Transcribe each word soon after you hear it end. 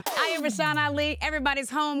Rashawn Ali, everybody's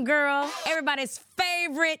home girl, everybody's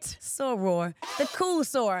favorite soror, the cool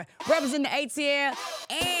soror, representing the ATL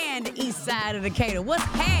and the east side of Decatur. What's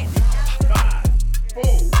happening? 5, 4, 3.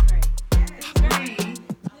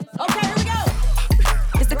 Okay, here we go.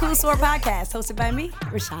 It's the Cool Soror Podcast, hosted by me,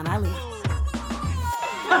 Rashawn Ali.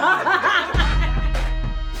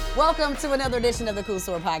 Welcome to another edition of the Cool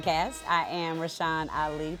Soror Podcast. I am Rashawn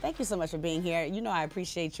Ali. Thank you so much for being here. You know I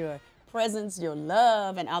appreciate your presence, your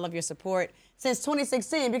love, and all of your support since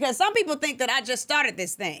 2016, because some people think that I just started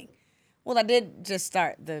this thing. Well, I did just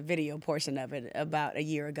start the video portion of it about a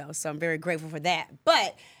year ago, so I'm very grateful for that.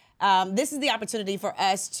 But this is the opportunity for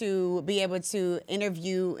us to be able to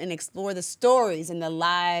interview and explore the stories and the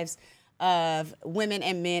lives of women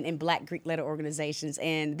and men in Black Greek-led organizations.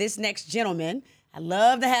 And this next gentleman, I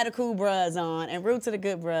love to have the cool bros on, and root to the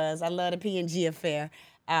good bros. I love the P&G affair.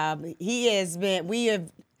 He has been,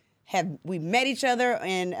 we met each other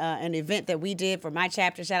in an event that we did for my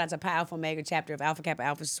chapter. Shout out to Pi Alpha Omega chapter of Alpha Kappa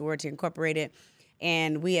Alpha Sorority Incorporated.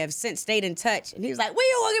 And we have since stayed in touch. And he was like, "Will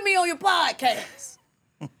you want to get me on your podcast?"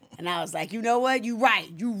 And I was like, "You know what? You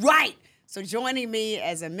right. So joining me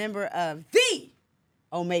as a member of the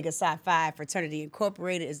Omega Psi Phi Fraternity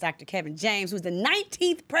Incorporated is Dr. Kevin James, who's the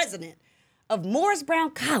 19th president of Morris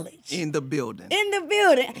Brown College. In the building.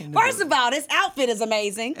 First of all, this outfit is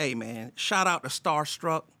amazing. Hey, man. Shout out to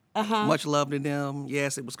Starstruck. Much love to them.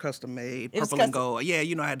 Yes, it was custom made. Purple and gold. Yeah,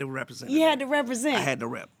 you know I had to represent. You had to represent. I had to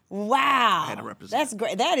rep. Wow. I had to represent. That's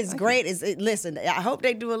great. That is great. Listen, I hope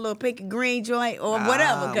they do a little pink and green joint or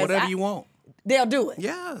whatever. Whatever you want. They'll do it.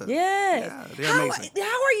 Yeah. Yeah. They're amazing.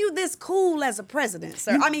 How are you this cool as a president,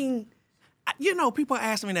 sir? You know, people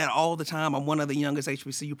ask me that all the time. I'm one of the youngest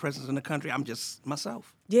HBCU presidents in the country. I'm just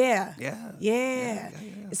myself. Yeah. Yeah.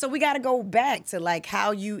 So we got to go back to like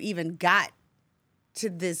how you even got to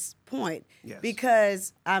this point. Yes.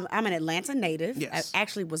 Because I'm an Atlanta native. Yes. I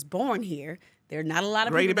actually was born here. There are not a lot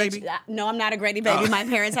of Grady people. baby? No, I'm not a Grady baby. My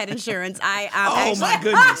parents had insurance. Oh, actually, my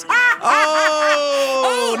goodness.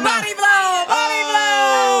 Oh, no. body blow.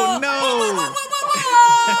 Oh, no.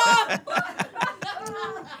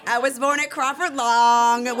 I was born at Crawford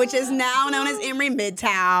Long, which is now known as Emory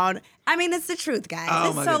Midtown. I mean, it's the truth, guys. Oh,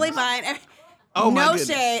 it's my totally goodness. fine. Oh, my no goodness.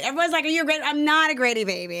 shade. Everyone's like, "Are you a Grady?" I'm not a Grady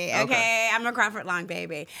baby. Okay, Okay. I'm a Crawford Long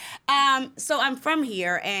baby. So I'm from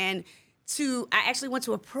here, and I actually went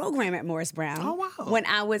to a program at Morris Brown. Oh, wow. When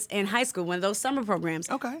I was in high school, one of those summer programs.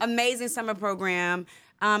 Okay. Amazing summer program.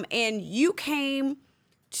 And you came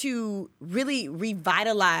to really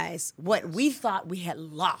revitalize what we thought we had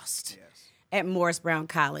lost at Morris Brown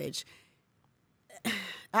College.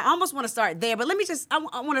 I almost want to start there, but let me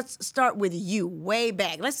I want to start with you way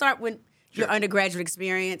back. Let's start with your undergraduate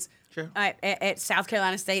experience at South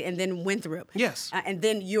Carolina State and then Winthrop. Yes. And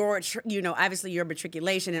then obviously your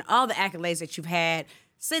matriculation and all the accolades that you've had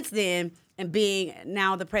since then, and being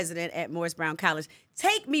now the president at Morris Brown College.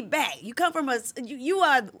 Take me back. You come from are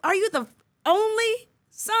you the only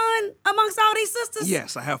son amongst all these sisters?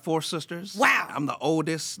 Yes, I have 4 sisters. Wow. I'm the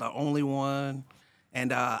oldest, the only one.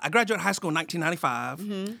 And I graduated high school in 1995.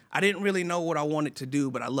 Mm-hmm. I didn't really know what I wanted to do,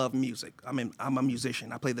 but I love music. I'm a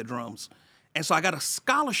musician. I play the drums. And so I got a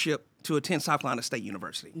scholarship to attend South Carolina State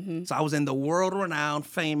University. Mm-hmm. So I was in the world-renowned,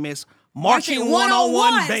 famous Marching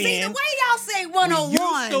 101 band. See, the way y'all say 101. We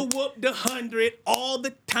used to whoop the 100 all the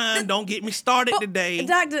time. Don't get me started today.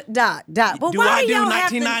 Doc. But Do why I do y'all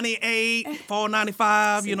 1998, fall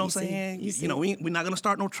 95? You know what I'm you saying? We're not going to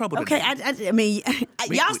start no trouble Okay, today. I mean,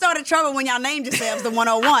 y'all started trouble when y'all named yourselves the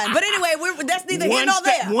 101. But anyway, that's neither here nor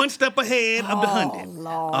there. One step ahead of the 100.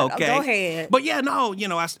 Lord. Okay. Go ahead. But yeah, no,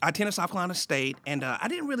 I attended South Carolina State, and I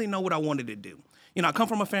didn't really know what I wanted to do. I come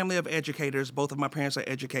from a family of educators. Both of my parents are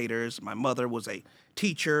educators. My mother was a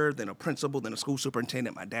teacher, then a principal, then a school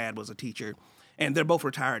superintendent. My dad was a teacher, and they're both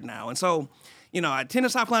retired now. And so, I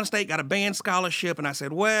attended South Carolina State, got a band scholarship, and I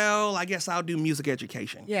said, well, I guess I'll do music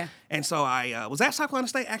education. Yeah. And so I was at South Carolina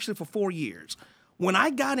State actually for 4 years. When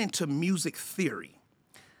I got into music theory,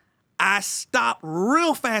 I stopped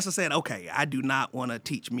real fast and said, okay, I do not want to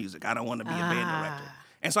teach music. I don't want to be a band director.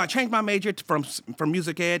 And so I changed my major from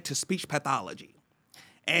music ed to speech pathology.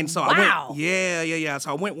 And so I went,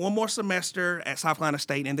 So I went one more semester at South Carolina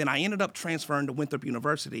State, and then I ended up transferring to Winthrop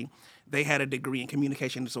University. They had a degree in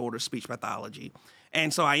communication disorders, speech pathology.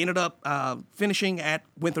 And so I ended up finishing at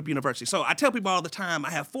Winthrop University. So I tell people all the time,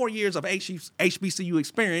 I have 4 years of HBCU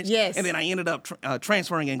experience. Yes. And then I ended up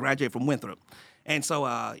transferring and graduated from Winthrop. And so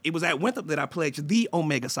it was at Winthrop that I pledged the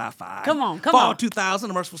Omega Psi Phi. Come on. Fall 2000,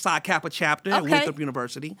 the Merciful Psi Kappa chapter at Winthrop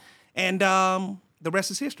University. And the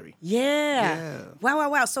rest is history. Yeah.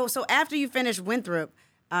 Wow. So after you finished Winthrop,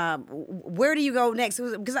 Where do you go next?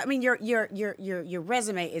 Because I mean, your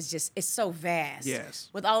resume is it's so vast. Yes.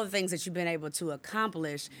 With all the things that you've been able to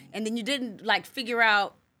accomplish, and then you didn't like figure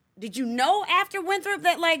out. Did you know after Winthrop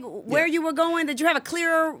that like where you were going? Did you have a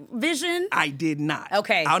clearer vision? I did not.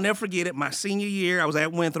 Okay. I'll never forget it. My senior year, I was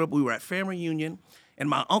at Winthrop. We were at family reunion, and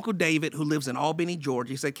my Uncle David, who lives in Albany,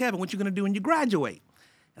 Georgia, he said, "Kevin, what you gonna do when you graduate?"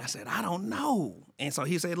 And I said, "I don't know." And so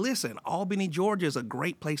he said, "Listen, Albany, Georgia is a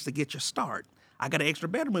great place to get your start. I got an extra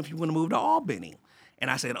bedroom if you want to move to Albany." And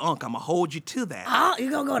I said, "Unc, I'm gonna hold you to that." Oh, you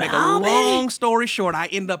gonna go to Make Albany? a long story short, I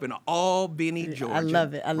ended up in Albany, Georgia. I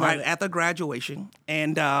love it. Right after graduation,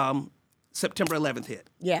 and September 11th hit.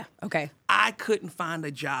 Yeah. Okay. I couldn't find a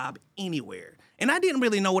job anywhere. And I didn't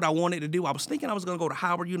really know what I wanted to do. I was thinking I was going to go to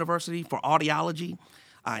Howard University for audiology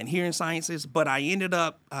and hearing sciences, but I ended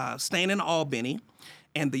up staying in Albany.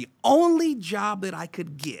 And the only job that I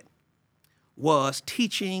could get was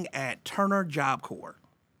teaching at Turner Job Corps.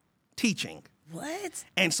 Teaching. What?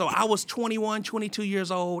 And so I was 21, 22 years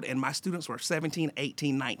old, and my students were 17,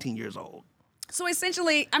 18, 19 years old. So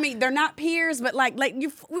essentially, I mean, they're not peers, but like you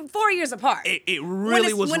 4 years apart. It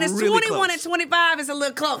really was when it's really 21 close. and 25, it's a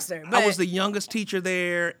little closer. I but- was the youngest teacher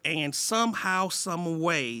there, and somehow, some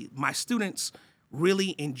way, my students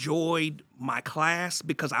really enjoyed my class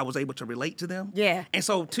because I was able to relate to them. Yeah. And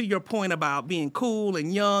so, to your point about being cool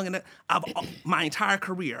and young, and my entire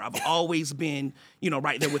career, I've always been,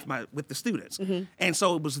 right there with the students. Mm-hmm. And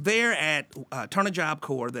so it was there at Turner Job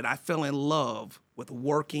Corps that I fell in love with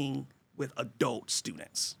working with adult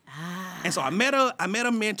students. And so I met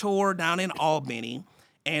a mentor down in Albany,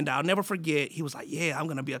 and I'll never forget, he was like, "Yeah, I'm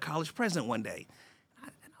gonna be a college president one day."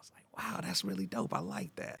 And I was like, "Wow, that's really dope. I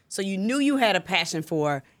like that." So you knew you had a passion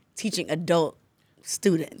for teaching adult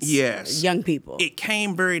students. Yes. Young people. It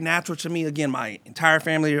came very natural to me. Again, my entire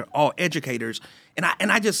family are all educators.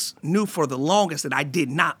 And I just knew for the longest that I did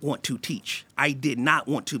not want to teach. I did not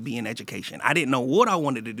want to be in education. I didn't know what I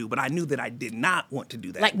wanted to do, but I knew that I did not want to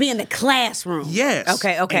do that. like be in the classroom. Yes.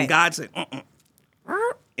 Okay. And God said,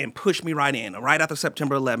 and pushed me right in, right after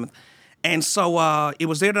September 11th. And so it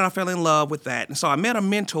was there that I fell in love with that. And so I met a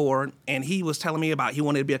mentor, and he was telling me about he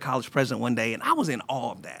wanted to be a college president one day, and I was in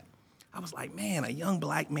awe of that. I was like, man, a young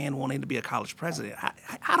black man wanting to be a college president.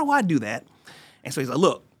 How do I do that? And so he's like,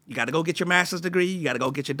 look, you got to go get your master's degree. You got to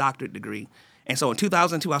go get your doctorate degree. And so in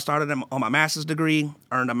 2002, I started on my master's degree,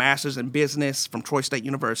 earned a master's in business from Troy State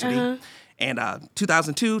University. And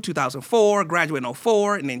 2002, 2004, graduated in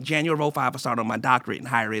 2004. And then January of 2005, I started on my doctorate in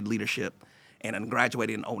higher ed leadership. And I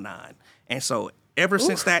graduated in 2009. And so ever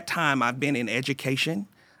since that time, I've been in education,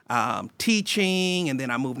 teaching, and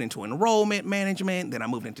then I moved into enrollment management, then I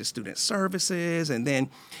moved into student services, and then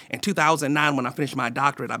in 2009, when I finished my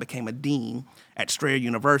doctorate, I became a dean at Strayer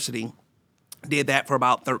University. Did that for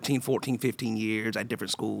about 13, 14, 15 years at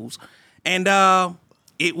different schools. And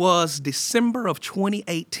it was December of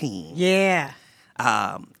 2018. Yeah.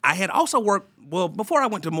 I had also worked, well, before I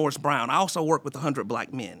went to Morris Brown, I also worked with the 100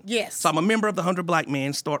 Black Men. Yes. So I'm a member of the 100 Black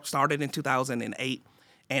Men, started in 2008.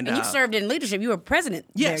 And you served in leadership. You were president.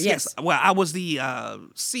 Yes, there. yes. Well, I was the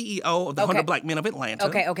CEO of the 100 Black Men of Atlanta.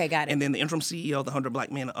 Okay, got it. And then the interim CEO of the 100 Black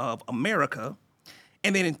Men of America.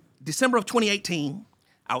 And then in December of 2018,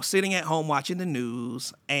 I was sitting at home watching the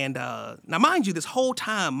news. And now, mind you, this whole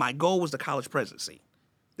time, my goal was the college presidency.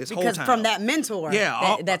 Because from that mentor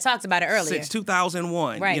that talked about it earlier. Since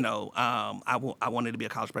 2001, right. I wanted to be a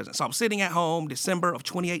college president. So I'm sitting at home, December of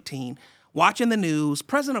 2018, watching the news.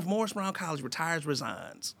 President of Morris Brown College retires,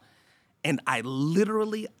 resigns. And I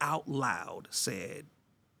literally out loud said,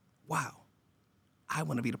 wow, I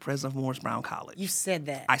want to be the president of Morris Brown College. You said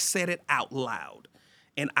that. I said it out loud.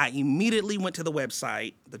 And I immediately went to the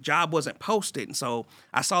website. The job wasn't posted. And so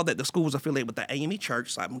I saw that the school was affiliated with the AME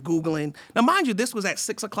Church. So I'm Googling. Now, mind you, this was at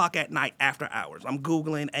 6 o'clock at night after hours. I'm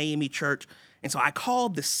Googling AME Church. And so I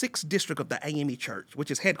called the 6th district of the AME Church,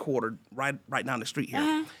 which is headquartered right down the street here.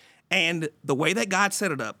 Uh-huh. And the way that God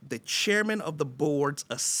set it up, the chairman of the board's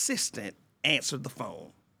assistant answered the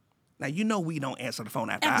phone. Now, you know we don't answer the phone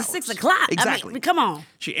after hours. 6 o'clock. Exactly. I mean, come on.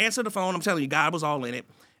 She answered the phone. I'm telling you, God was all in it.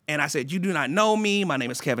 And I said, you do not know me. My name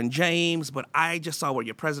is Kevin James, but I just saw where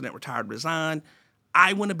your president retired, resigned.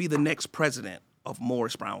 I want to be the next president of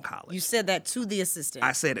Morris Brown College. You said that to the assistant.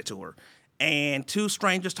 I said it to her. And two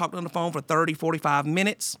strangers talked on the phone for 30, 45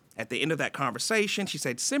 minutes. At the end of that conversation, she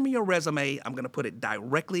said, send me your resume. I'm going to put it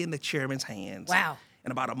directly in the chairman's hands. Wow.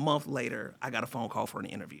 And about a month later, I got a phone call for an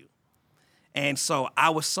interview. And so I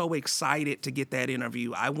was so excited to get that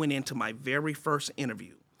interview. I went into my very first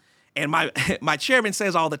interview. And my chairman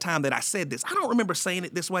says all the time that I said this. I don't remember saying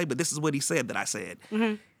it this way, but this is what he said that I said.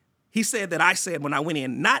 Mm-hmm. He said that I said when I went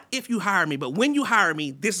in, not if you hire me, but when you hire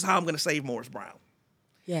me, this is how I'm going to save Morris Brown.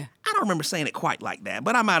 Yeah. I don't remember saying it quite like that,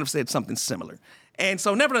 but I might have said something similar. And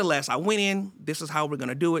so nevertheless, I went in, this is how we're going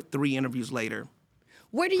to do it. 3 interviews later.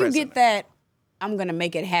 Where do you get that I'm going to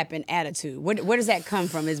make it happen attitude? Where does that come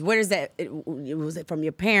from? Was it from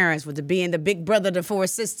your parents? Was it being the big brother, the four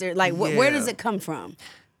sister? Like, where does it come from?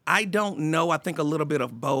 I don't know. I think a little bit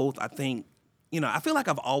of both. I think, I feel like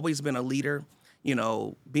I've always been a leader,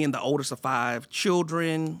 being the oldest of 5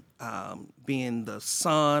 children, being the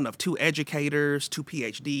son of 2 educators, 2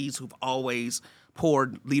 PhDs who've always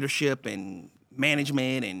poured leadership and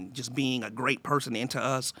management and just being a great person into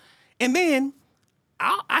us. And then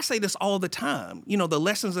I say this all the time, the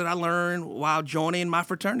lessons that I learned while joining my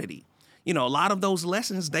fraternity. A lot of those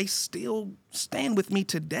lessons, they still stand with me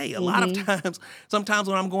today. A lot of times, sometimes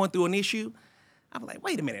when I'm going through an issue, I'm like,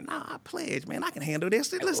 wait a minute, nah, I pledge, man, I can handle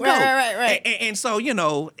this. Let's go. Right. And so,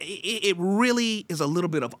 it really is a little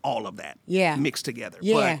bit of all of that mixed together.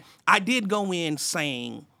 Yeah. But I did go in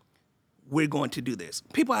saying, we're going to do this.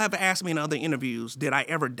 People have asked me in other interviews, did I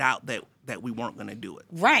ever doubt that we weren't going to do it?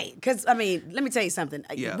 Right. Because, let me tell you something.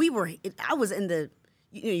 Yeah. I was in the,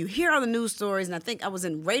 you hear all the news stories, and I think I was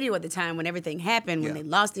in radio at the time when everything happened, when they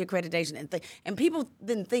lost the accreditation, and people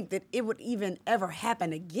didn't think that it would even ever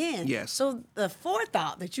happen again. Yes. So the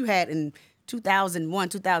forethought that you had in 2001,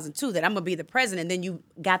 2002, that I'm going to be the president, then you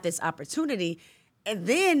got this opportunity, and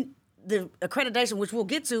then the accreditation, which we'll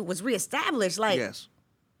get to, was reestablished. Yes.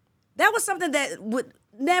 That was something that would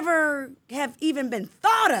never have even been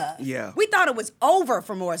thought of. Yeah. We thought it was over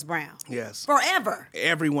for Morris Brown. Yes. Forever.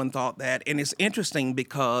 Everyone thought that. And it's interesting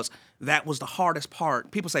because that was the hardest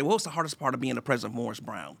part. People say, well, what's the hardest part of being the president of Morris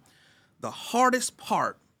Brown? The hardest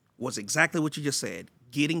part was exactly what you just said,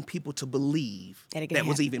 getting people to believe that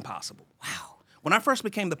was even possible. Wow. When I first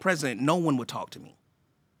became the president, no one would talk to me.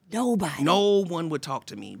 Nobody. No one would talk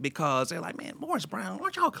to me because they're like, man, Morris Brown,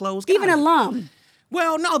 aren't y'all close? Get Even out of here." alum.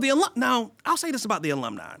 Well, no, now, I'll say this about the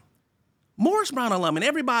alumni. Morris Brown alum, and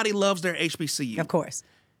everybody loves their HBCU. Of course.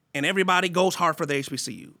 And everybody goes hard for the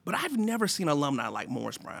HBCU. But I've never seen alumni like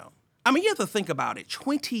Morris Brown. I mean, you have to think about it.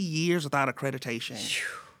 20 years without accreditation,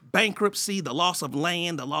 bankruptcy, the loss of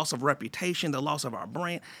land, the loss of reputation, the loss of our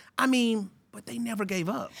brand. I mean, but they never gave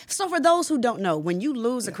up. So for those who don't know, when you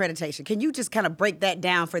lose accreditation, can you just kind of break that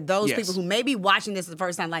down for those people who may be watching this for the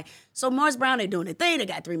first time? Like, so Morris Brown, they're doing their thing. They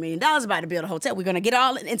got $3 million about to build a hotel. We're going to get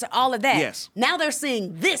into all of that. Yes. Now they're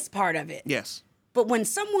seeing this part of it. Yes. But when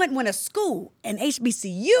a school, an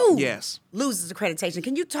HBCU, Yes. loses accreditation,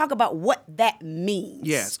 can you talk about what that means?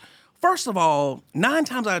 Yes. First of all, 9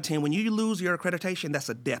 times out of 10, when you lose your accreditation, that's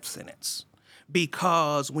a death sentence.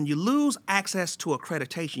 Because when you lose access to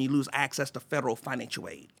accreditation, you lose access to federal financial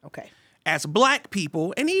aid. Okay. As black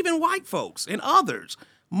people, and even white folks and others,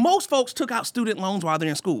 most folks took out student loans while they're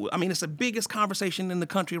in school. I mean, it's the biggest conversation in the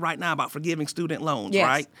country right now about forgiving student loans,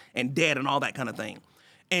 right? And debt and all that kind of thing.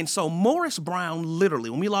 And so Morris Brown, literally,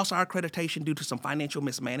 when we lost our accreditation due to some financial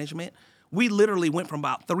mismanagement, we literally went from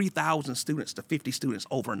about 3,000 students to 50 students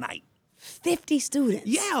overnight. 50 students?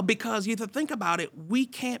 Yeah, because you have to think about it, we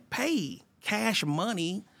can't pay cash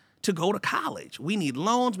money to go to college. We need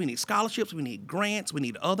loans, we need scholarships, we need grants, we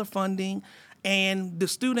need other funding. And the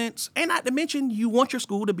students, and not to mention, you want your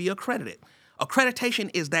school to be accredited.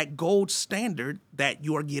 Accreditation is that gold standard that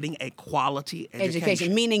you are getting a quality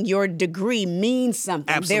education. Meaning your degree means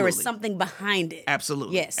something. Absolutely. There is something behind it.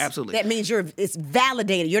 Absolutely. Yes. Absolutely. That means it's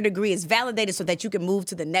validated. Your degree is validated so that you can move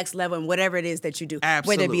to the next level in whatever it is that you do.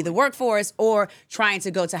 Absolutely. Whether it be the workforce or trying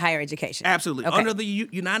to go to higher education. Absolutely. Okay. Under the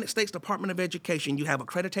United States Department of Education, you have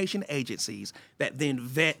accreditation agencies that then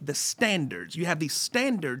vet the standards. You have these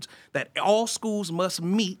standards that all schools must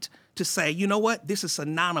meet to say, you know what, this is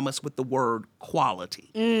synonymous with the word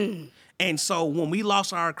quality. And so when we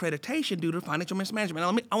lost our accreditation due to financial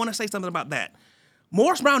mismanagement, I want to say something about that.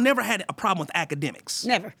 Morris Brown never had a problem with academics.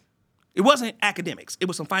 Never. It wasn't academics. It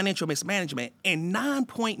was some financial mismanagement. And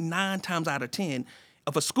 9.9 times out of 10,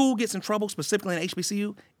 if a school gets in trouble, specifically in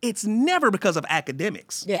HBCU, it's never because of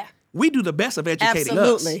academics. Yeah. We do the best of educating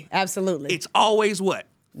us. Absolutely. It's always what?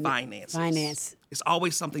 Finances. Finance. It's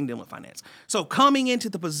always something dealing with finance. So coming into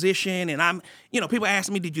the position, and people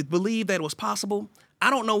ask me, did you believe that it was possible? I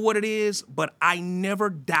don't know what it is, but I never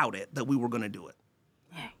doubted that we were going to do it.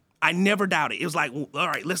 I never doubted. It was like, well, all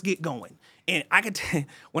right, let's get going. And I could,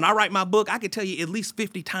 when I write my book, I could tell you at least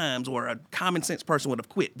 50 times where a common sense person would have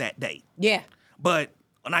quit that day. Yeah. But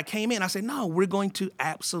when I came in, I said, no, we're going to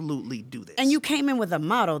absolutely do this. And you came in with a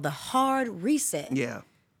motto, the hard reset. Yeah.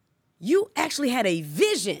 You actually had a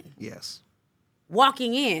vision. Yes.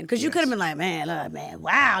 walking in? Because you Yes. could have been like, man,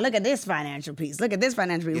 wow, look at this financial piece. Look at this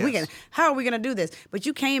financial piece. Yes. How are we going to do this? But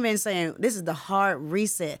you came in saying, this is the hard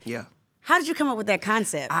reset. Yeah. How did you come up with that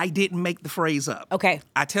concept? I didn't make the phrase up. Okay.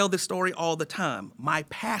 I tell this story all the time. My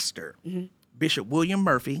pastor, Mm-hmm. Bishop William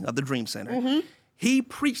Murphy of the Dream Center, he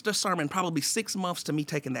preached a sermon probably 6 months to me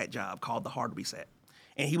taking that job called The Hard Reset.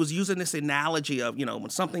 And he was using this analogy of, when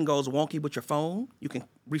something goes wonky with your phone, you can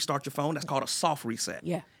restart your phone. That's called a soft reset.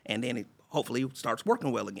 Yeah. And then it hopefully starts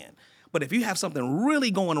working well again. But if you have something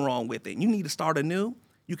really going wrong with it and you need to start anew,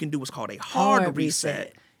 you can do what's called a hard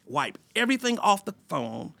reset. Wipe everything off the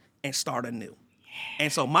phone and start anew.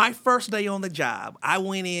 And so my first day on the job, I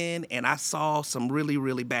went in and I saw some really,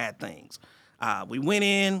 really bad things. We went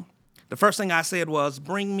in. The first thing I said was,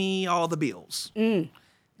 bring me all the bills. And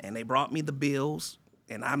they brought me the bills,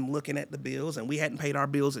 and I'm looking at the bills, and we hadn't paid our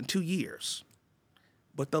bills in 2 years.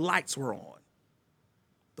 But the lights were on.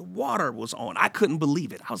 The water was on. I couldn't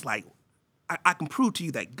believe it. I was like, I can prove to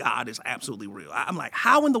you that God is absolutely real. I'm like,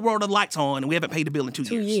 how in the world are the lights on and we haven't paid the bill in 2 years?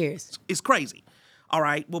 2 years. It's crazy. All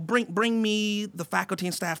right, well, bring me the faculty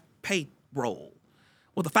and staff payroll.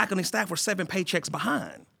 Well, the faculty and staff were 7 paychecks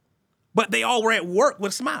behind. But they all were at work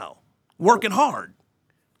with a smile, working hard.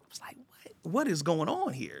 I was like, what is going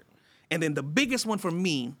on here? And then the biggest one for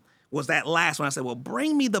me was that last one. I said, well,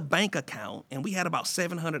 bring me the bank account. And we had about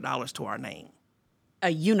 $700 to our name. A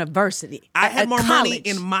university. I had more money college.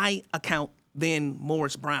 in my account than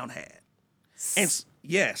Morris Brown had. And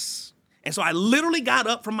yes. And so I literally got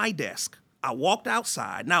up from my desk. I walked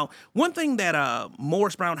outside. Now, one thing that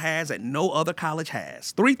Morris Brown has that no other college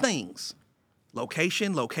has, 3 things.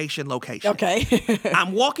 Location, location, location. Okay.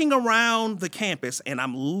 I'm walking around the campus and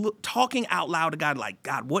I'm talking out loud to God, like,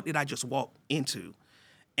 God, what did I just walk into?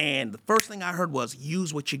 And the first thing I heard was,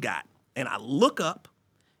 use what you got. And I look up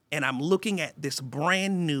and I'm looking at this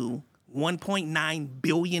brand new $1.9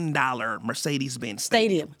 billion Mercedes-Benz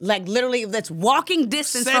Stadium. Like literally, that's walking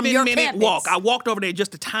distance from your 7-minute campus. walk. I walked over there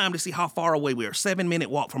just the time to see how far away we were. 7-minute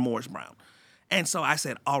walk from Morris Brown. And so I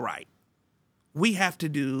said, all right, we have to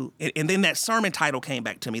do, and then that sermon title came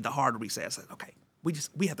back to me, The Hard Reset. I said, okay,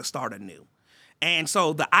 we have to start anew. And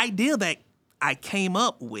so the idea that I came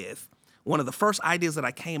up with, one of the first ideas that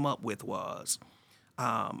I came up with was,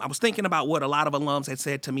 I was thinking about what a lot of alums had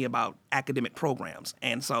said to me about academic programs.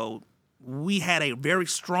 And so we had a very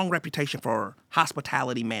strong reputation for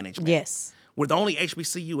hospitality management. Yes. We're the only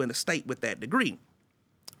HBCU in the state with that degree.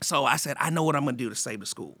 So I said, I know what I'm going to do to save the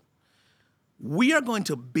school. We are going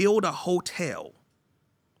to build a hotel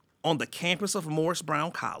on the campus of Morris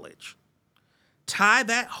Brown College, tie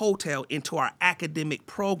that hotel into our academic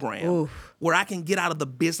program where I can get out of the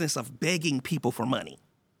business of begging people for money.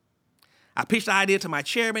 I pitched the idea to my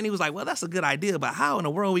chairman. He was like, well, that's a good idea, but how in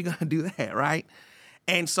the world are we going to do that, right?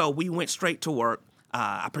 And so we went straight to work.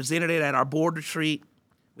 I presented it at our board retreat.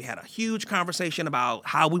 We had a huge conversation about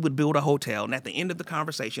how we would build a hotel. And at the end of the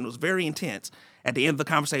conversation, it was very intense. At the end of the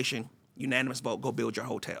conversation, unanimous vote, go build your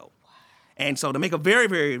hotel. And so to make a very,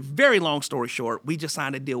 very, very long story short, we just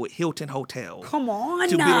signed a deal with Hilton Hotel. Come on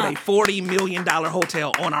to now. build a $40 million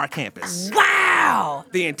hotel on our campus. Wow.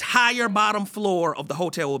 The entire bottom floor of the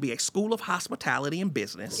hotel will be a school of hospitality and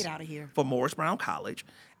business. Get out of here. For Morris Brown College.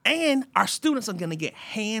 And our students are going to get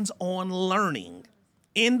hands-on learning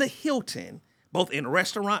in the Hilton, both in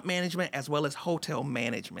restaurant management as well as hotel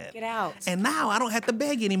management. Get out. And now I don't have to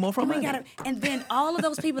beg anymore for money. And then all of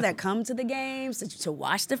those people that come to the games to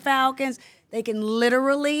watch the Falcons, they can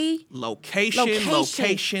literally Location.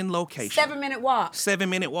 7-minute walk.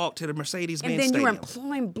 7-minute walk to the Mercedes-Benz And then Stadium. you're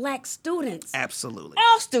employing black students. Absolutely.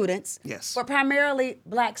 All students. Yes. But primarily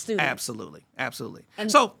black students. Absolutely.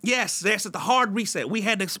 So yes, that's the hard reset. We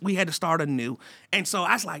had to start anew. And so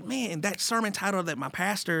I was like, man, that sermon title that my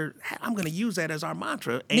pastor, I'm going to use that as our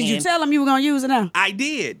mantra. And Did you tell them you were going to use it now? I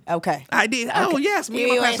did. Okay. I did. Oh Okay. yes, me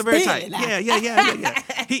and You my pastor very extended tight. now.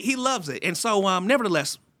 Yeah. He loves it. And so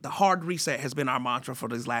nevertheless, the hard reset has been our mantra for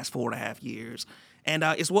these last 4.5 years. And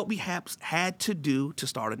it's what we have had to do to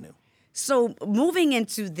start anew. So moving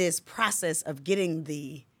into this process of getting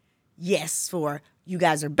the yes for you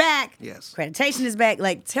guys are back, Yes. accreditation is back,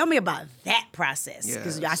 like tell me about that process.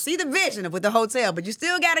 Because Yes. I see the vision of with the hotel, but you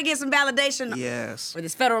still got to get some validation Yes. for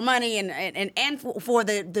this federal money and for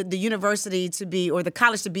the university to be, or the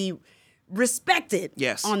college to be respected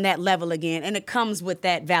Yes. on that level again. And it comes with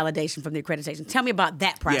that validation from the accreditation. Tell me about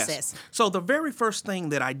that process. Yes. So the very first thing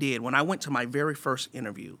that I did when I went to my very first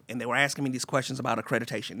interview, and they were asking me these questions about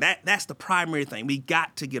accreditation, that's the primary thing. We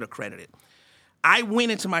got to get accredited. I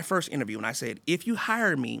went into my first interview and I said, if you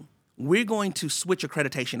hire me, we're going to switch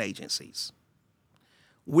accreditation agencies.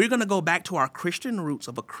 we're going to go back to our Christian roots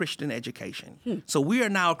of a Christian education. So we are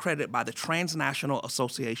now accredited by the Transnational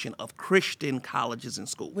Association of Christian Colleges and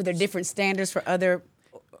Schools. Were there different standards for other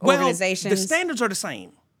organizations? The standards are the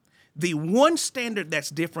same. The one standard that's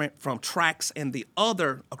different from TRACS and the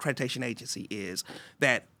other accreditation agency is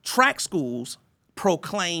that track schools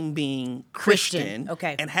proclaim being Christian,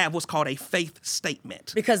 okay, and have what's called a faith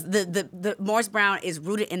statement. Because the Morris Brown is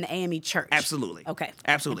rooted in the AME Church. Absolutely. Okay.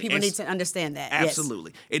 Absolutely. And people need to understand that.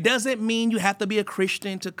 Absolutely. Yes. It doesn't mean you have to be a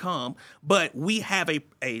Christian to come, but we have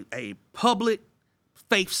a public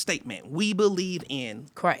faith statement. We believe in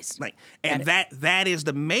Christ. And that is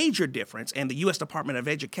the major difference. And the U.S. Department of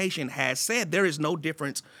Education has said there is no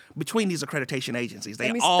difference between these accreditation agencies.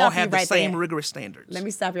 They all have the same rigorous standards. Let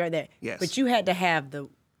me stop you right there. Yes. But you had to have the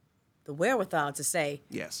wherewithal to say,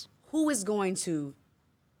 yes, who is going to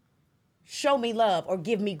show me love or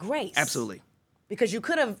give me grace? Absolutely. Because you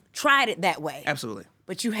could have tried it that way. Absolutely.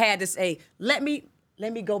 But you had to say, let me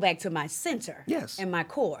go back to my center. Yes. And my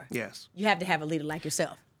core. Yes. You have to have a leader like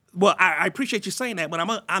yourself. Well, I appreciate you saying that, but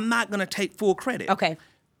I'm not going to take full credit. Okay.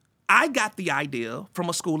 I got the idea from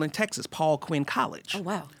a school in Texas, Paul Quinn College. Oh,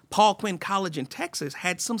 wow. Paul Quinn College in Texas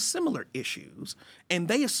had some similar issues, and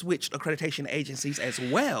they have switched accreditation agencies as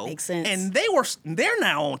well. Makes sense. And they're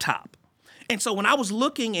now on top. And so when I was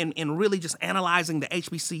looking and really just analyzing the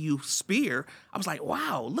HBCU sphere, I was like,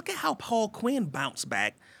 wow, look at how Paul Quinn bounced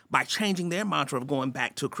back by changing their mantra of going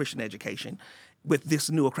back to a Christian education. With this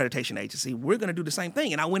new accreditation agency, we're going to do the same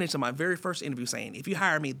thing. And I went into my very first interview saying, if you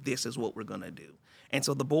hire me, this is what we're going to do. And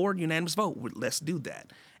so the board, unanimous vote, let's do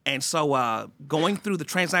that. And so going through the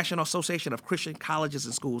Transnational Association of Christian Colleges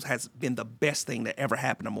and Schools has been the best thing that ever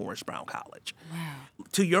happened to Morris Brown College. Wow.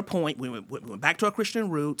 To your point, we went back to our Christian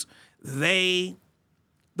roots. The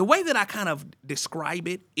way that I kind of describe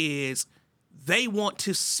it is they want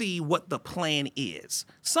to see what the plan is.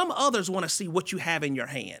 Some others want to see what you have in your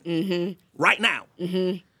hand right now.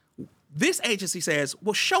 This agency says,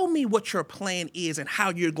 well, show me what your plan is and how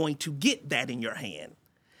you're going to get that in your hand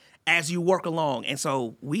as you work along. And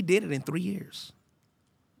so we did it in 3 years.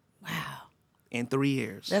 Wow. In 3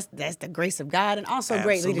 years. That's the grace of God and also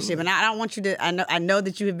great Absolutely. leadership. And I don't want you to, I know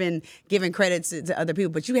that you have been giving credit to other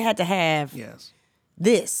people, but you had to have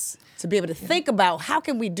this to be able to think about how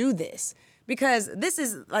can we do this? Because this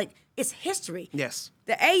is it's history. Yes.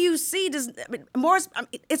 The AUC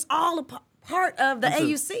it's all a part of the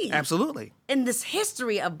AUC. Absolutely. And this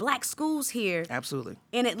history of black schools here. Absolutely.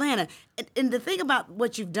 In Atlanta. And the thing about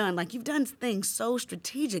what you've done, you've done things so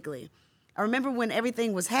strategically. I remember when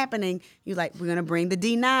everything was happening, you're like, we're going to bring the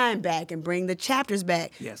D9 back and bring the chapters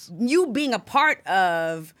back. Yes. You being a part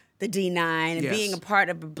of the D9 and Yes. being a part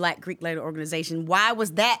of a Black Greek letter organization, why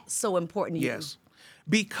was that so important to you? Yes.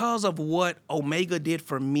 Because of what Omega did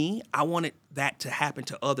for me, I wanted that to happen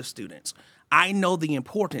to other students. I know the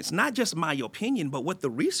importance, not just my opinion, but what the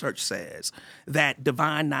research says that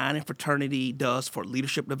Divine Nine and fraternity does for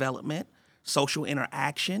leadership development, social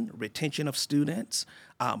interaction, retention of students,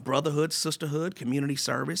 brotherhood, sisterhood, community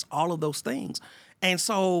service, all of those things. And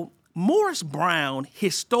so Morris Brown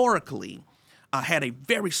historically had a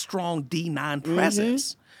very strong D9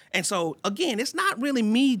 presence. And so, again, it's not really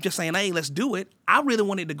me just saying, hey, let's do it. I really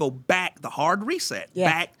wanted to go back, the hard reset,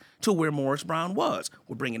 back to where Morris Brown was.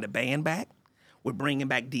 We're bringing the band back. We're bringing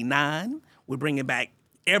back D9. We're bringing back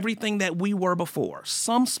everything that we were before.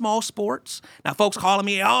 Some small sports. Now, folks calling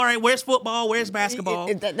me, all right, where's football? Where's basketball?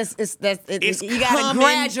 You got to coming.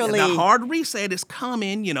 gradually. The hard reset is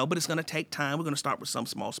coming, but it's going to take time. We're going to start with some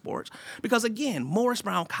small sports. Because, again, Morris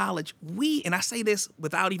Brown College, and I say this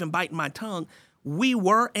without even biting my tongue, we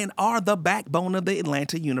were and are the backbone of the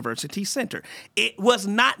Atlanta University Center. It was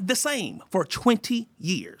not the same for 20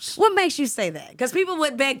 years. What makes you say that? Because people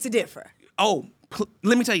would beg to differ. Oh,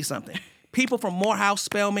 let me tell you something. People from Morehouse,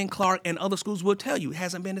 Spelman, Clark, and other schools will tell you it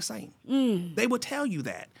hasn't been the same. They will tell you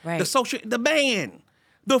that. Right. The band,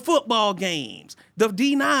 the football games, the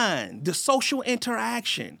D9, the social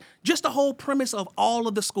interaction, just the whole premise of all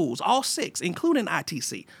of the schools, all 6, including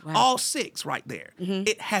ITC, all 6 right there.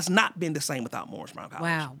 It has not been the same without Morris Brown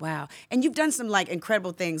College. Wow. And you've done some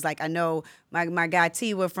incredible things. I know my guy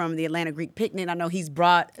Tiwa from the Atlanta Greek Picnic, I know he's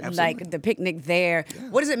brought the picnic there. Yeah.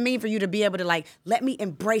 What does it mean for you to be able to let me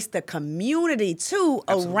embrace the community too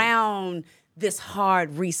around this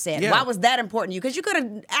hard reset? Yeah. Why was that important to you? Because you could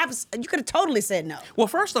have totally said no. Well,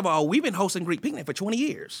 first of all, we've been hosting Greek Picnic for 20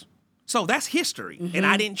 years. So that's history. And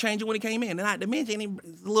I didn't change it when it came in. And not to mention any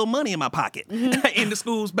little money in my pocket in the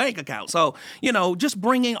school's bank account. So, just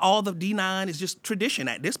bringing all the D9 is just tradition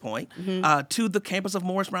at this point to the campus of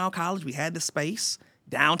Morris Brown College. We had the space.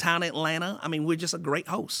 downtown Atlanta. I mean, we're just a great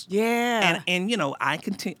host. Yeah. And you know,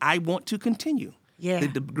 I want to continue. Yeah.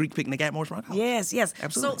 The Greek picnic at Morris Brown College. Yes.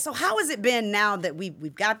 Absolutely. So how has it been now that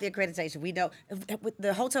we've got the accreditation? We know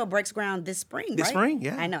the hotel breaks ground this spring, This right? spring,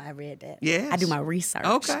 yeah. I know. I read that. Yes. I do my research.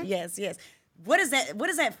 Okay. Yes. What does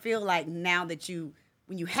that feel like now that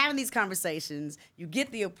when you having these conversations, you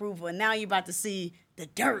get the approval, and now you're about to see the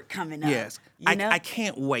dirt coming up? Yes. You know? I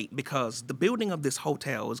can't wait because the building of this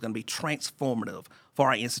hotel is going to be transformative for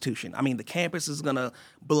our institution. I mean, the campus is going to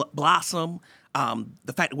blossom.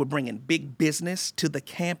 The fact that we're bringing big business to the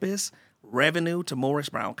campus, revenue to Morris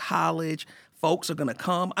Brown College, folks are going to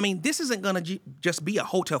come. I mean, this isn't going to just be a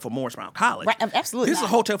hotel for Morris Brown College. Right, absolutely This is a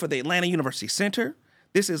not. hotel for the Atlanta University Center.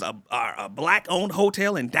 This is a Black-owned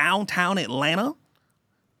hotel in downtown Atlanta.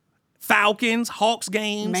 Falcons, Hawks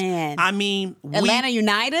games. Man. I mean, Atlanta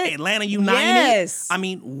United? Atlanta United. Yes. I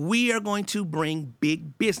mean, we are going to bring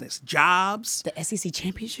big business, jobs, The SEC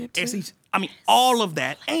championship too? SEC, I mean, all of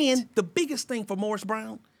that. And the biggest thing for Morris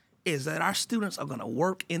Brown is that our students are going to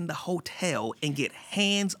work in the hotel and get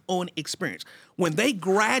hands-on experience. When they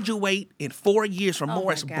graduate in 4 years from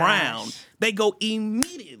Morris my Brown, gosh. they go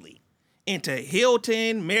immediately into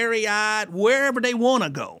Hilton, Marriott, wherever they want to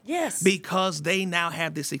go. Yes. Because they now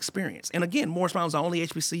have this experience. And again, Morris Brown is the only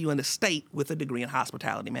HBCU in the state with a degree in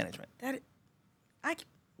hospitality management.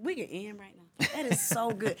 We can end right now. That is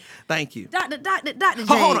so good. Thank you. Dr. James.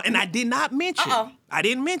 Hold on, and I did not mention. Uh-oh. I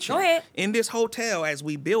didn't mention. Go ahead. In this hotel, as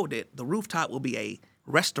we build it, the rooftop will be a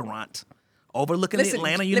restaurant overlooking the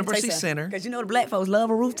Atlanta University Center. Because you know the black folks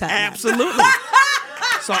love a rooftop. Absolutely.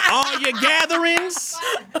 So all your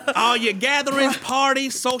gatherings,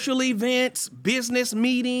 parties, social events, business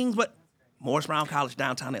meetings, but Morris Brown College,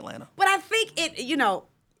 downtown Atlanta. But I think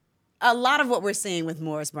a lot of what we're seeing with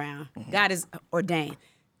Morris Brown, God has ordained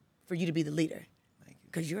for you to be the leader.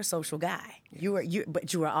 Because you're a social guy. Yeah.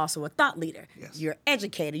 But you are also a thought leader. Yes. You're an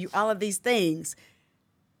educator. You're all of these things.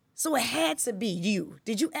 So it had to be you.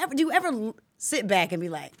 Do you ever sit back and be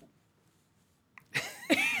like,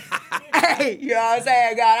 hey, you know what I'm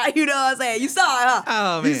saying, God? You know what I'm saying? You saw it, huh?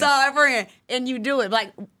 Oh, man. You saw it, friend. And you do it.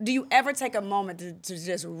 Like, do you ever take a moment to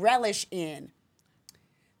just relish in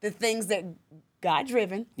the things that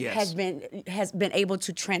God-driven Yes. has been able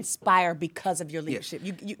to transpire because of your leadership?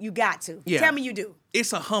 You got to. Yeah. Tell me you do.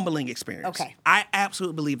 It's a humbling experience. Okay. I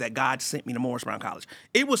absolutely believe that God sent me to Morris Brown College.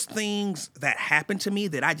 It was things that happened to me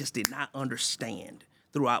that I just did not understand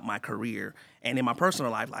throughout my career and in my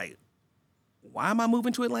personal life. Like, why am I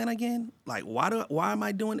moving to Atlanta again? Like, why am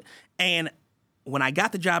I doing it? And when I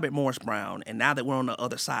got the job at Morris Brown, and now that we're on the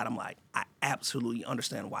other side, I'm like, I absolutely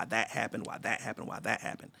understand why that happened.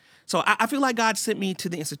 So I feel like God sent me to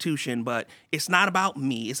the institution, but it's not about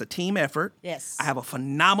me. It's a team effort. Yes. I have a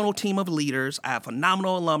phenomenal team of leaders. I have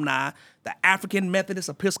phenomenal alumni, the African Methodist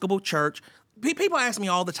Episcopal Church. People ask me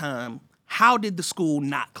all the time, how did the school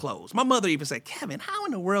not close? My mother even said, Kevin, how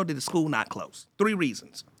in the world did the school not close? 3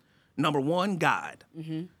 reasons. Number 1, God.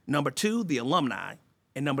 Mm-hmm. Number 2, the alumni.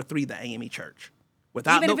 And number 3, the AME Church.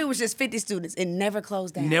 Even if it was just 50 students, it never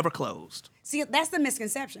closed down. Never closed. See, that's the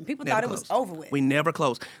misconception. People Never thought it was closed. over with. We never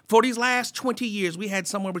closed. For these last 20 years, we had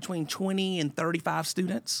somewhere between 20 and 35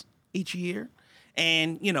 students each year.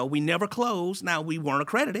 And, we never closed. Now, we weren't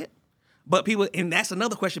accredited. But people, and that's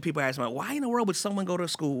another question people ask me, why in the world would someone go to a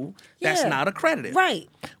school that's Yeah. not accredited? Right.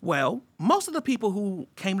 Well, most of the people who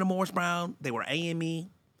came to Morris Brown, they were AME,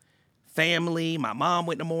 family. My mom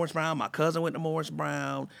went to Morris Brown. My cousin went to Morris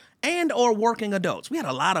Brown. And or working adults. We had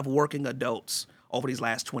a lot of working adults over these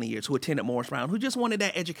last 20 years who attended Morris Brown who just wanted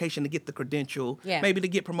that education to get the credential, maybe to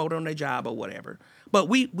get promoted on their job or whatever. But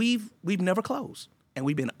we've never closed. And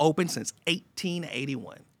we've been open since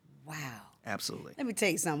 1881. Wow. Absolutely. Let me tell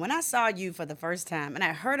you something. When I saw you for the first time, and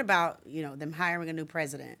I heard about, them hiring a new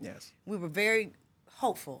president, Yes. we were very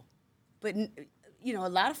hopeful. But, a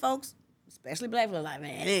lot of folks, especially black people, are like,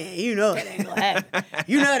 man, it ain't going to happen.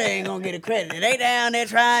 They ain't going to get accredited. They down there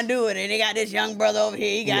trying to do it, and they got this young brother over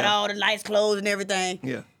here. He got all the nice clothes and everything.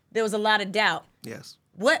 Yeah. There was a lot of doubt. Yes.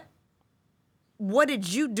 What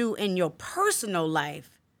did you do in your personal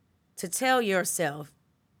life to tell yourself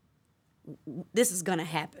this is going to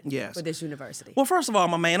happen Yes. for this university? Well, first of all,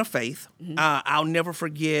 I'm a man of faith. I'll never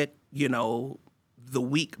forget, the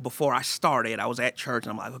week before I started, I was at church,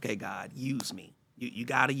 and I'm like, okay, God, use me. You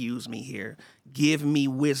got to use me here. Give me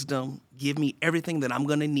wisdom. Give me everything that I'm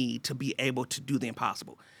going to need to be able to do the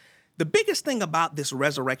impossible. The biggest thing about this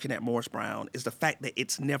resurrection at Morris Brown is the fact that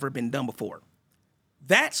it's never been done before.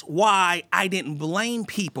 That's why I didn't blame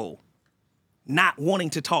people not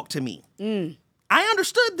wanting to talk to me. I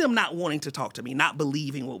understood them not wanting to talk to me, not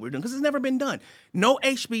believing what we're doing, because it's never been done. No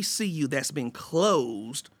HBCU that's been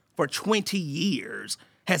closed for 20 years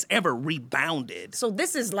has ever rebounded. So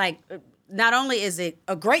this is like, not only is it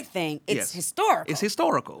a great thing, it's Yes. historical. It's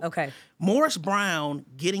historical. Okay. Morris Brown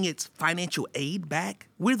getting its financial aid back,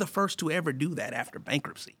 we're the first to ever do that after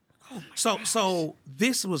bankruptcy. So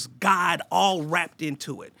this was God all wrapped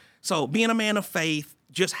into it. So being a man of faith,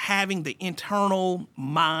 just having the internal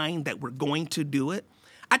mind that we're going to do it.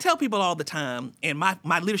 I tell people all the time, and my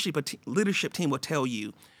leadership team will tell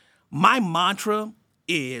you, my mantra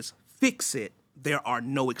is fix it, there are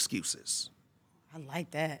no excuses. I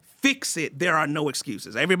like that. Fix it, there are no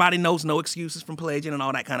excuses. Everybody knows no excuses from Pelagian and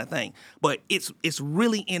all that kind of thing. But it's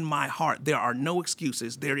really in my heart. There are no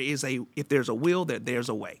excuses. If there's a will, there's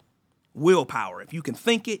a way. Willpower. If you can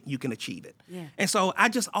think it, you can achieve it. Yeah. And so I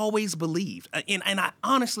just always believed, and I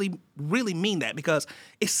honestly really mean that, because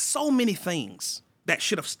it's so many things that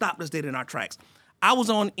should have stopped us dead in our tracks. I was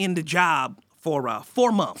in the job for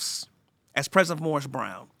 4 months as president of Morris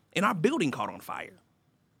Brown, and our building caught on fire.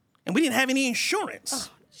 And we didn't have any insurance.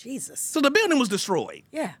 Oh, Jesus. So the building was destroyed.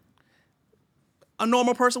 Yeah. A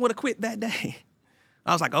normal person would have quit that day.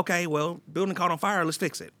 I was like, okay, well, building caught on fire, let's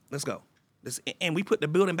fix it. Let's go. And we put the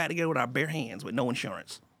building back together with our bare hands with no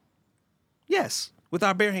insurance. Yes, with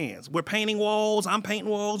our bare hands. We're painting walls. I'm painting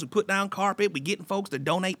walls. We put down carpet. We're getting folks to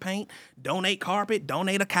donate paint, donate carpet,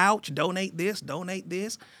 donate a couch, donate this, donate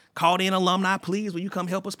this. Called in alumni, please, will you come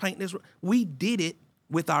help us paint this? We did it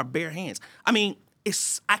with our bare hands. I mean,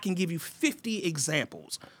 I can give you 50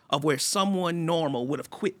 examples of where someone normal would have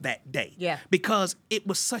quit that day. Yeah. Because it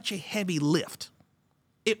was such a heavy lift.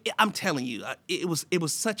 I'm telling you, it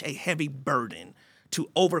was such a heavy burden to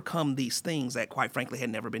overcome these things that, quite frankly, had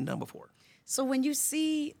never been done before. So when you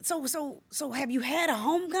see, so have you had a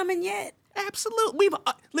homecoming yet? Absolutely.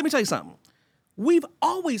 Let me tell you something. We've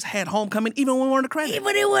always had homecoming, even when we weren't accredited.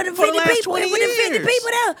 Even it would have For the 50 last people. 20 It would have 50 years. people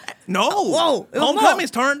there. No. Whoa. It was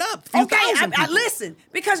Homecoming's more. turned up. Few Okay, thousand I people. listen,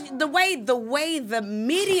 because the way the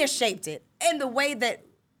media shaped it, and the way that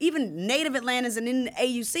even Native Atlantans and in the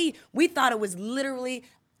AUC, we thought it was literally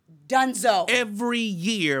donezo. Every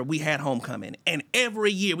year we had homecoming, and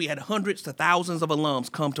every year we had hundreds to thousands of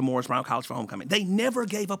alums come to Morris Brown College for homecoming. They never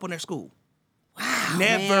gave up on their school. Wow,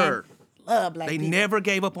 Never. man. Love black They people. never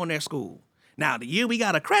gave up on their school. Now, the year we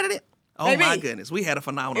got accredited, oh Baby. my goodness, we had a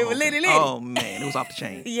phenomenal It was homecoming. litty. Oh man, it was off the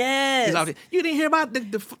chain. Yes. It was off the- You didn't hear about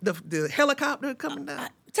the helicopter coming down?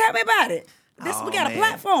 Tell me about it. We Oh, got a man.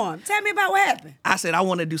 platform. Tell me about what happened. I said I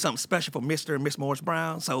want to do something special for Mr. and Miss Morris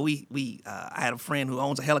Brown. So I had a friend who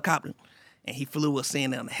owns a helicopter, and he flew us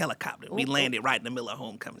in on a helicopter. We landed right in the middle of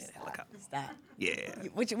homecoming in a helicopter. Stop. Yeah.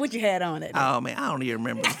 What you had on it? Oh man, I don't even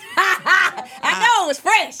remember. I know it was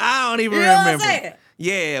fresh. I don't even You know what I'm remember. saying?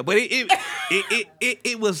 Yeah, but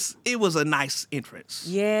it was a nice entrance.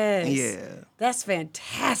 Yes. Yeah. That's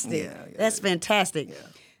fantastic. Yeah, That's fantastic.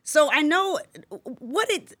 So I know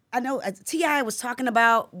T.I. was talking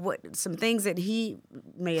about some things that he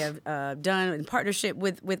may have done in partnership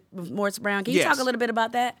with Morris Brown. Can you Yes. talk a little bit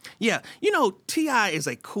about that? Yeah, you know, T.I. is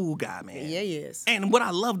a cool guy, man. Yeah, he is. And what I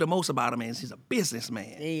love the most about him is he's a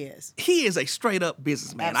businessman. He is. He is a straight up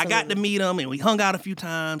businessman. I got to Absolutely. meet him, and we hung out a few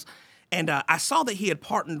times. And I saw that he had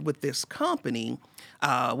partnered with this company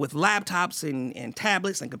with laptops and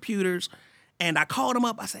tablets and computers. And I called him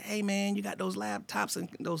up. I said, "Hey, man, you got those laptops and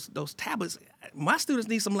those tablets? My students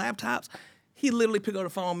need some laptops." He literally picked up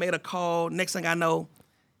the phone, made a call. Next thing I know,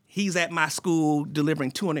 he's at my school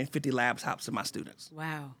delivering 250 laptops to my students.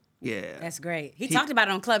 Wow. Yeah. That's great. He talked about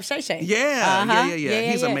it on Club Shay Shay. Yeah.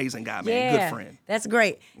 He's an amazing guy, man. Good friend. That's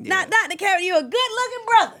great. Now, Yeah. Dr. Carroll, you're a good-looking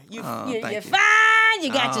brother. You're thank you. fine.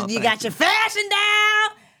 You got Oh, your thank you. fashion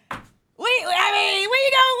down. Where you going?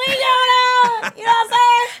 You know what I'm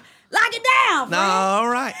saying? Lock it down. friend. All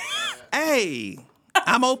right. Hey,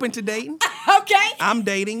 I'm open to dating. Okay. I'm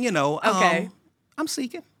dating, you know. Okay. I'm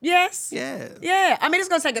seeking. Yes. Yeah. Yeah. I mean, it's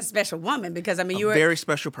gonna take a special woman because you A were very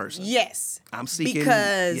special person. yes. I'm seeking.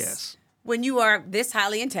 because Yes. when you are this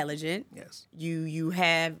highly intelligent, Yes. you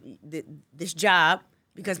have this job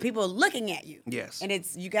because people are looking at you. Yes. And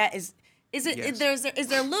it's you got is it Yes. is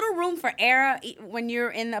there a little room for error when you're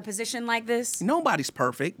in a position like this? Nobody's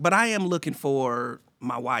perfect, but I am looking for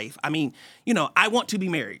my wife. I mean, you know, I want to be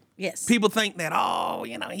married. Yes. People think that, oh,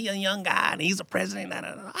 you know, he's a young guy and he's a president.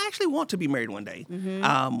 I actually want to be married one day.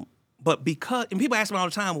 Mm-hmm. But and people ask me all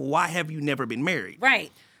the time, well, why have you never been married?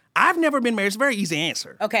 Right. I've never been married. It's a very easy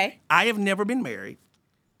answer. Okay. I have never been married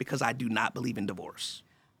because I do not believe in divorce.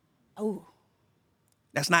 Oh,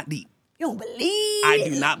 That's not deep. you don't believe? I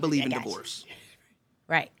do not believe in got you. divorce.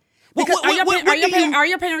 Right. Because What do you- are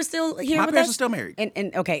your parents still here My with parents us? are still married.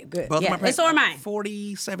 And okay, good. Both yeah. of my parents. And so are mine.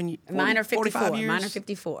 47 years. Mine are 54. 45 years. Mine are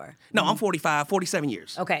 54. No, I'm 45, 47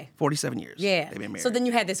 years. Okay. 47 years. Yeah. They've been married. So then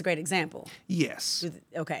you had this great example. Yes.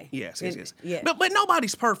 Okay. Yes. Yeah. But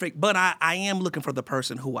nobody's perfect, but I am looking for the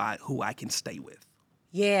person who I can stay with.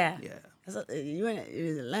 Yeah. Yeah. You in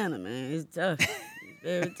Atlanta, man. It's tough.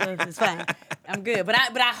 Very tough. It's fine. I'm good. But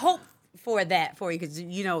I hope for that for you because you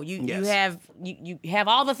Yes. you have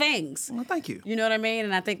all the things. Well, thank you. You know what I mean?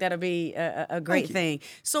 And I think that'll be a great you. thing.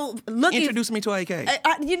 So looking. Introduce me to AK.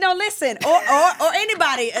 Listen, or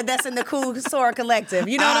anybody that's in the Cool Sora Collective.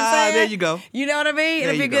 You know what I'm saying? There you go. You know what I mean?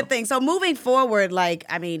 It'll be a you good go. thing. So moving forward,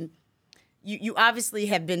 you obviously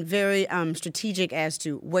have been very strategic as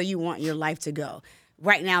to where you want your life to go.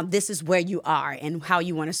 Right now, this is where you are and how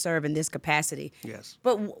you want to serve in this capacity. Yes.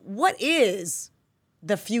 But what is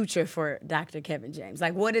the future for Dr. Kevin James?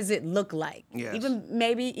 Like, what does it look like? Yes.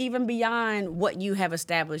 Even beyond what you have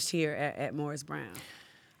established here at Morris Brown.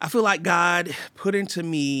 I feel like God put into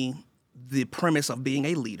me the premise of being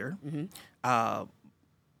a leader.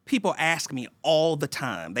 People ask me all the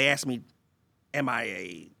time. They ask me, am I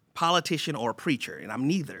a politician or a preacher? And I'm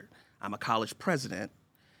neither. I'm a college president.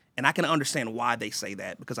 And I can understand why they say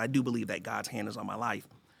that because I do believe that God's hand is on my life.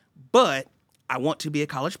 But I want to be a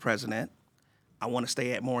college president. I want to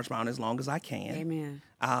stay at Morris Brown as long as I can.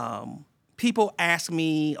 Amen. People ask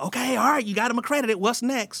me, okay, all right, you got them accredited. What's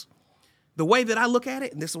next? The way that I look at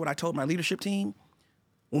it, and this is what I told my leadership team,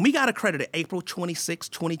 when we got accredited April 26,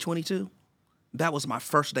 2022, that was my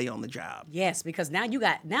first day on the job. Yes, because now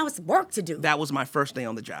it's work to do. That was my first day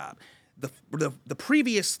on the job. The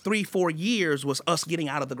previous 3-4 years was us getting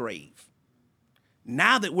out of the grave.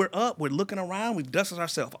 Now that we're up, we're looking around, we've dusted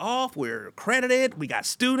ourselves off, we're accredited, we got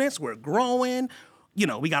students, we're growing,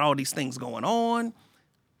 we got all these things going on.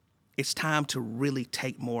 It's time to really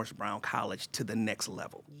take Morris Brown College to the next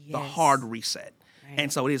level, the Yes. hard reset. Right.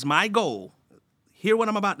 And so it is my goal, hear what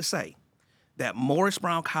I'm about to say, that Morris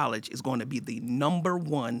Brown College is going to be the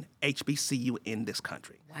 #1 HBCU in this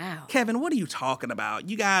country. Wow. Kevin, what are you talking about?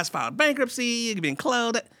 You guys filed bankruptcy, you've been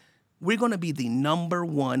closed. We're going to be the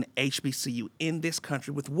 #1 HBCU in this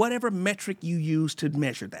country with whatever metric you use to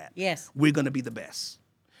measure that. Yes. We're going to be the best.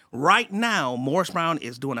 Right now, Morris Brown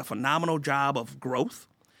is doing a phenomenal job of growth,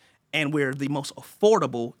 and we're the most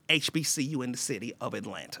affordable HBCU in the city of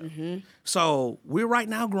Atlanta. So we're right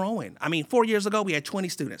now growing. 4 years ago, we had 20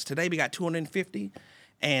 students. Today, we got 250.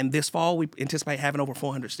 And this fall, we anticipate having over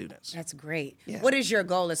 400 students. That's great. Yeah. What is your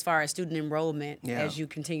goal as far as student enrollment Yeah. as you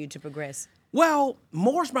continue to progress? Well,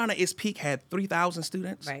 Morris Brown at its peak had 3,000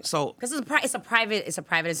 students. Right. So because it's a private institution.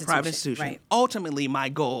 private institution. Right. Ultimately, my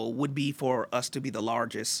goal would be for us to be the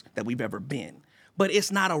largest that we've ever been. But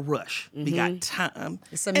it's not a rush. We got time.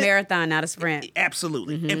 It's a marathon, not a sprint.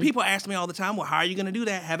 Absolutely. And people ask me all the time, well, how are you going to do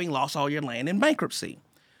that having lost all your land in bankruptcy?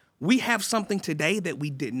 We have something today that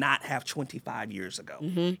we did not have 25 years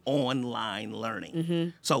ago, online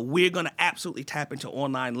learning. So we're going to absolutely tap into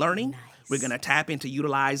online learning. Nice. We're going to tap into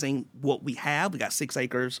utilizing what we have. We got 6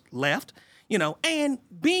 acres left, and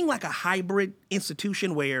being like a hybrid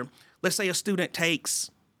institution where, let's say a student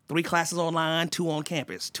takes 3 classes online, 2 on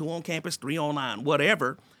campus, 3 online,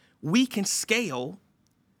 whatever, we can scale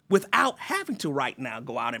without having to right now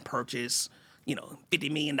go out and purchase $50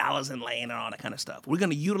 million in land and all that kind of stuff. We're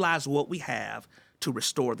going to utilize what we have to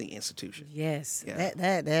restore the institution. Yes, Yeah.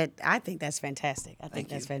 that I think that's fantastic. I think Thank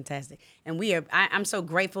that's you. fantastic, and I'm so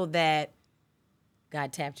grateful that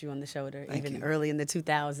God tapped you on the shoulder even you. early in the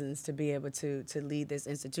 2000s to be able to lead this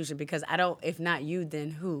institution. Because if not you,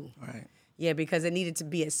 then who? Right. Yeah, because it needed to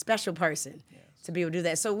be a special person to be able to do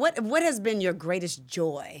that. So what has been your greatest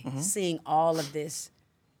joy seeing all of this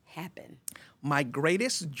happen? My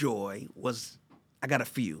greatest joy was, I got a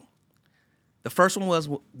few. The first one was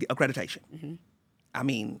accreditation.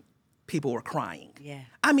 People were crying. Yeah.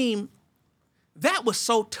 That was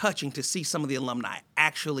so touching to see some of the alumni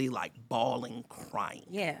actually bawling, crying.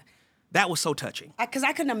 Yeah. That was so touching. Because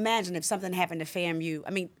I couldn't imagine if something happened to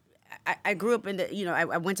FAMU. I grew up in I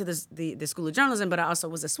went to the School of Journalism, but I also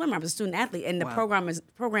was a swimmer. I was a student athlete, and the program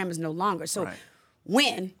is no longer. So Right.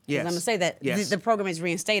 when, Yes. I'm going to say that, Yes. the program is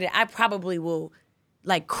reinstated, I probably will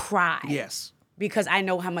cry. Yes. Because I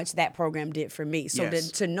know how much that program did for me. So Yes.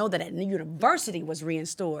 to know that a university was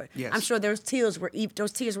restored, Yes. I'm sure those tears were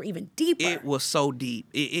even deeper. It was so deep.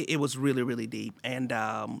 It was really, really deep. And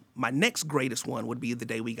my next greatest one would be the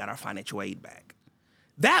day we got our financial aid back.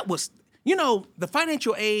 That was, the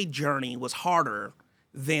financial aid journey was harder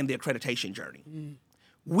than the accreditation journey.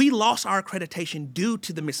 We lost our accreditation due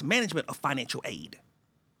to the mismanagement of financial aid.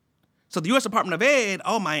 So the U.S. Department of Ed,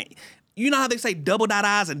 you know how they say double dot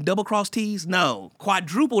I's and double cross T's? No,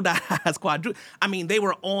 quadruple dot I's, I mean, they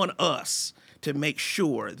were on us to make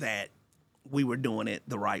sure that we were doing it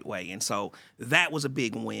the right way. And so that was a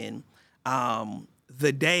big win.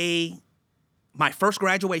 The day, my first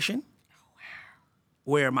graduation,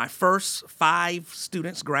 where my first 5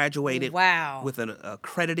 students graduated with an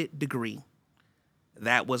accredited degree.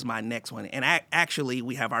 That was my next one. And actually,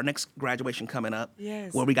 we have our next graduation coming up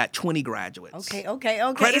where we got 20 graduates. Okay.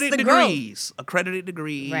 Accredited degrees. Accredited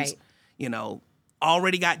degrees. Right. You know,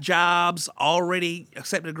 already got jobs, already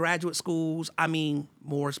accepted to graduate schools. I mean,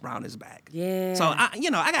 Morris Brown is back. Yeah. So,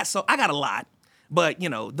 I got a lot. But,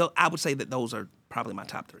 I would say that those are probably my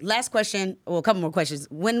top 3. Last question, well, a couple more questions.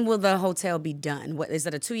 When will the hotel be done? What is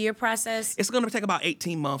it, a 2-year process? It's going to take about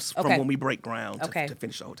 18 months from when we break ground to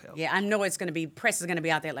finish the hotel. Yeah, I know it's going to be, press is going to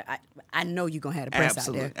be out there. Like I know you're going to have the press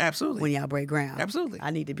out there. Absolutely. When y'all break ground. Absolutely.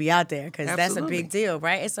 I need to be out there because that's a big deal,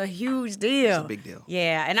 right? It's a huge deal. It's a big deal.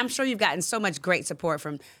 Yeah, and I'm sure you've gotten so much great support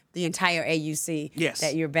from the entire AUC. Yes.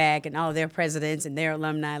 That you're back and all of their presidents and their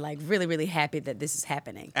alumni, like really, really happy that this is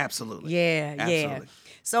happening. Absolutely. Yeah. Absolutely.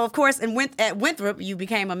 So, of course, at Winthrop, you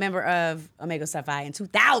became a member of Omega Psi Phi in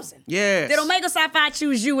 2000. Yes. Did Omega Psi Phi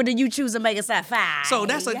choose you, or did you choose Omega Psi Phi? So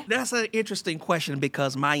that's an interesting question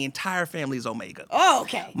because my entire family is Omega. Oh,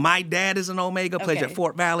 okay. My dad is an Omega, pledged at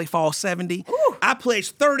Fort Valley, Fall 70. Ooh. I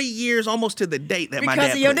pledged 30 years almost to the date that my dad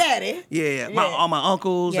Because of your pledged. daddy? Yeah. All my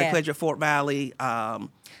uncles, they Yeah. pledged at Fort Valley.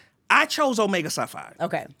 I chose Omega Psi Phi.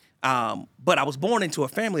 Okay. But I was born into a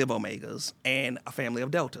family of Omegas and a family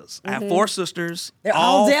of Deltas. I have 4 sisters. They're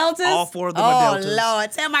all Deltas? All 4 of them are Deltas. Oh,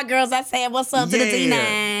 Lord. Tell my girls I said what's up to the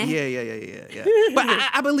D9. Yeah. But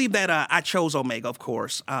I believe that I chose Omega, of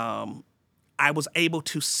course. I was able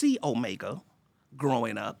to see Omega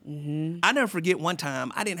growing up. I never forget one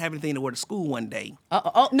time, I didn't have anything to wear to school one day.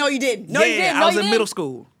 Oh, no, you didn't. No, you didn't. I was in middle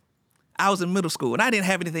school. I was in middle school, and I didn't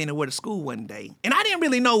have anything to wear to school one day. And I didn't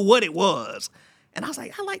really know what it was. And I was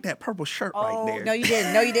like, I like that purple shirt right there. No, you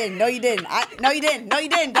didn't. No, you didn't. No, you didn't. No, you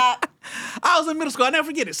didn't, Doc. I was in middle school. I'll never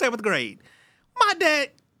forget it, 7th grade. My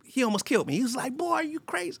dad, he almost killed me. He was like, boy, are you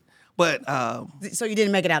crazy? But So you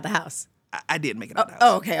didn't make it out the house? I did make it out the house.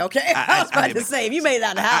 Oh, okay. I was about to say, if you made it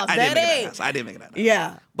out the house, I did make it out the house. I did make it out the house.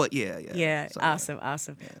 Yeah. But yeah. Yeah, So,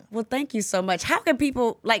 awesome. Yeah. Well, thank you so much. How can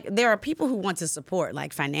people, there are people who want to support,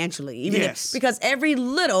 financially, even Yes. because every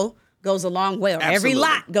little goes a long way, or every Absolutely.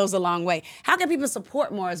 lot goes a long way. How can people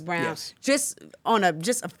support Morris Brown Yes. just on a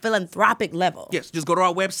philanthropic level? Yes, just go to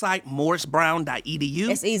our website, morrisbrown.edu.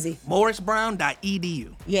 It's easy.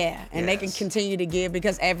 morrisbrown.edu. Yeah, and they can Yes. continue to give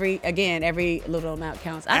because every little amount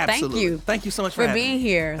counts. I Absolutely. thank you. Thank you so much for for having being me.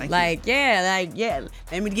 here. Thank Yeah.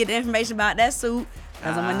 Let me get the information about that suit.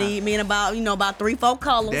 Cause I'm gonna need me in about 3-4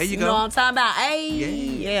 colors. There you know go. what I'm talking about? Hey,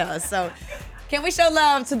 yeah. So, can we show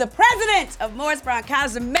love to the president of Morris Brown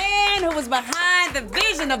College, the man who was behind the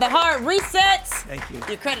vision of the hard resets, Thank you.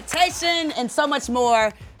 the accreditation, and so much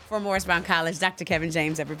more for Morris Brown College, Dr. Kevin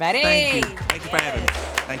James, everybody. Thank you. Thank you for having me.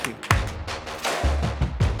 Thank you.